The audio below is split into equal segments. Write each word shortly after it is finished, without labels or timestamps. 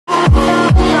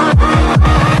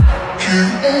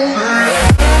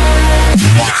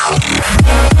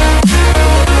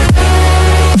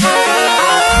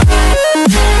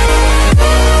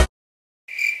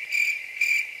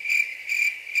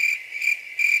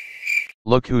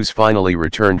Look who's finally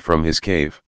returned from his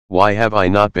cave. Why have I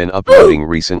not been uploading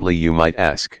recently, you might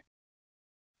ask?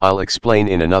 I'll explain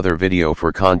in another video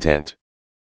for content.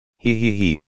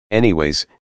 Anyways,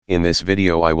 in this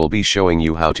video I will be showing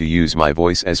you how to use my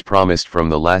voice as promised from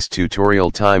the last tutorial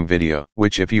time video,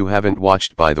 which if you haven't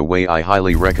watched, by the way, I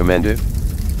highly recommend it.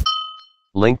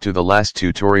 Link to the last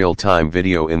tutorial time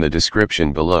video in the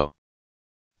description below.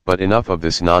 But enough of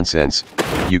this nonsense,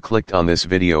 you clicked on this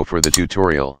video for the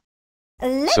tutorial.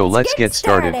 So let's get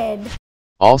started.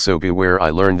 Also beware,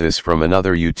 I learned this from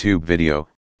another YouTube video,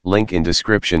 link in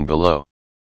description below.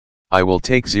 I will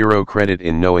take zero credit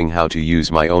in knowing how to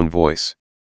use my own voice.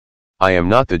 I am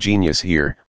not the genius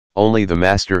here, only the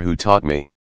master who taught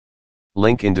me.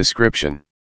 Link in description.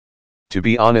 To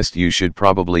be honest, you should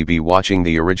probably be watching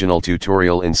the original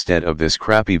tutorial instead of this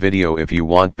crappy video if you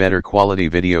want better quality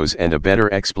videos and a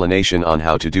better explanation on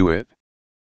how to do it.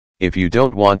 If you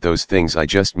don't want those things I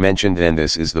just mentioned, then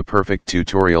this is the perfect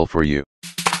tutorial for you.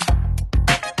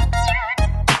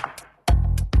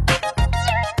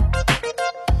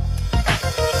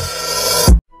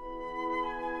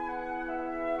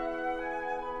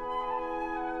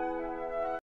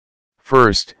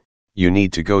 First, you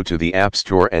need to go to the App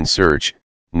Store and search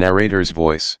narrator's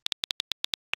voice.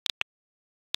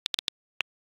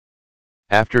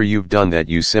 After you've done that,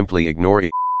 you simply ignore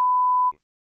it.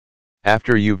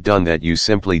 After you've done that, you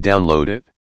simply download it.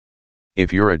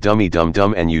 If you're a dummy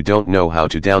dum-dum and you don't know how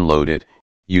to download it,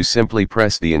 you simply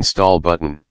press the install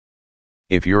button.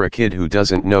 If you're a kid who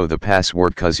doesn't know the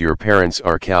password cause your parents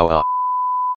are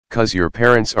cause your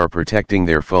parents are protecting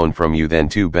their phone from you, then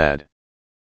too bad.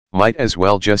 Might as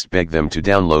well just beg them to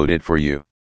download it for you.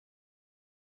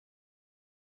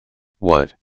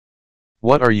 What?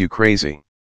 What, are you crazy?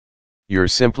 You're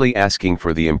simply asking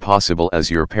for the impossible, as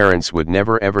your parents would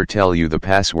never ever tell you the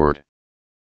password.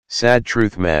 Sad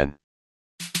truth, man.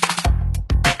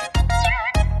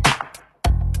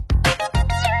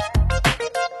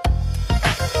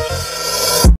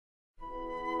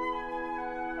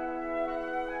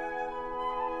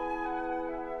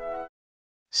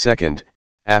 Second,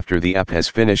 after the app has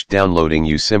finished downloading,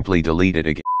 you simply delete it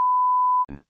again.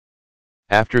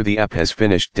 After the app has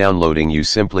finished downloading, you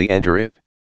simply enter it.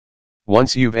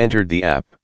 Once you've entered the app,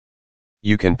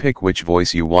 you can pick which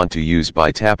voice you want to use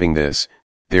by tapping this.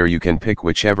 There you can pick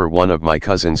whichever one of my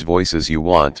cousin's voices you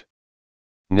want.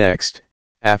 Next,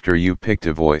 after you've picked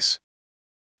a voice,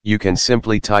 you can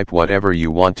simply type whatever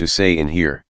you want to say in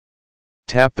here.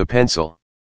 Tap the pencil.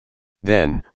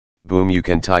 Then, boom, you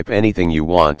can type anything you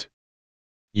want.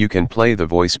 You can play the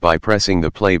voice by pressing the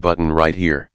play button right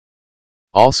here.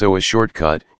 Also a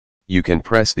shortcut, you can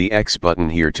press the X button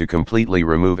here to completely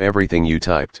remove everything you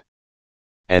typed.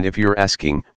 And if you're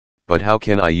asking, but how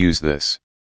can I use this?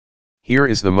 Here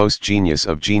is the most genius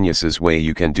of geniuses way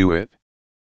you can do it.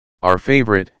 Our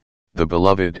favorite, the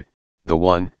beloved, the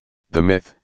one, the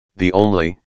myth, the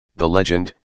only, the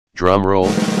legend, drum roll.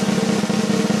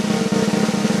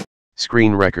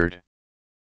 Screen record.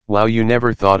 Wow, you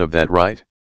never thought of that, right?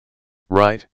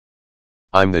 Right?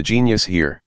 I'm the genius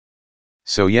here.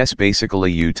 So yes,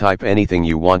 basically you type anything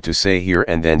you want to say here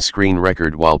and then screen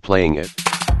record while playing it.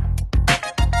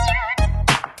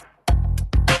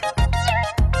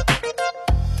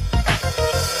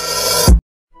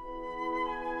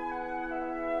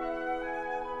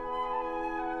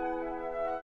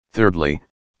 Thirdly,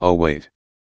 oh wait.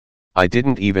 I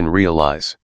didn't even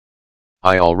realize.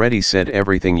 I already said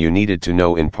everything you needed to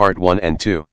know in part 1 and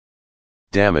 2.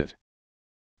 Damn it.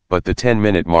 But the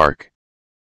 10-minute mark.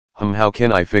 How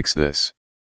can I fix this?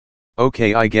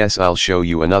 Okay, I guess I'll show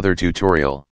you another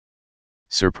tutorial.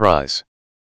 Surprise.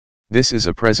 This is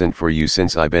a present for you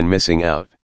since I've been missing out.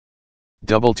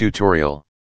 Double tutorial.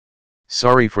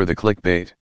 Sorry for the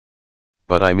clickbait.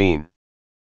 But I mean.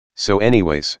 So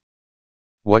anyways.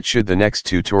 What should the next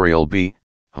tutorial be?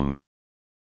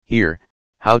 Here,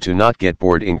 how to not get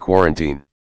bored in quarantine.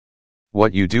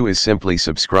 What you do is simply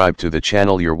subscribe to the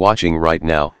channel you're watching right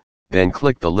now, then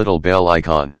click the little bell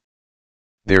icon.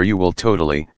 There you will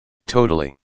totally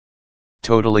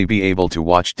be able to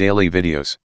watch daily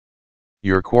videos.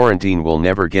 Your quarantine will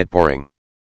never get boring.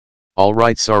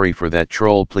 Alright, sorry for that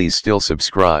troll, please still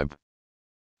subscribe.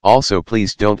 Also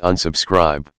please don't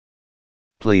unsubscribe.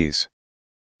 Please.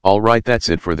 Alright, that's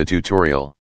it for the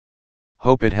tutorial.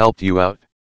 Hope it helped you out.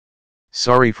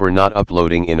 Sorry for not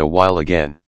uploading in a while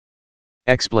again.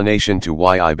 Explanation to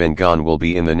why I've been gone will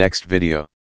be in the next video.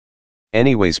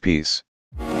 Anyways, peace.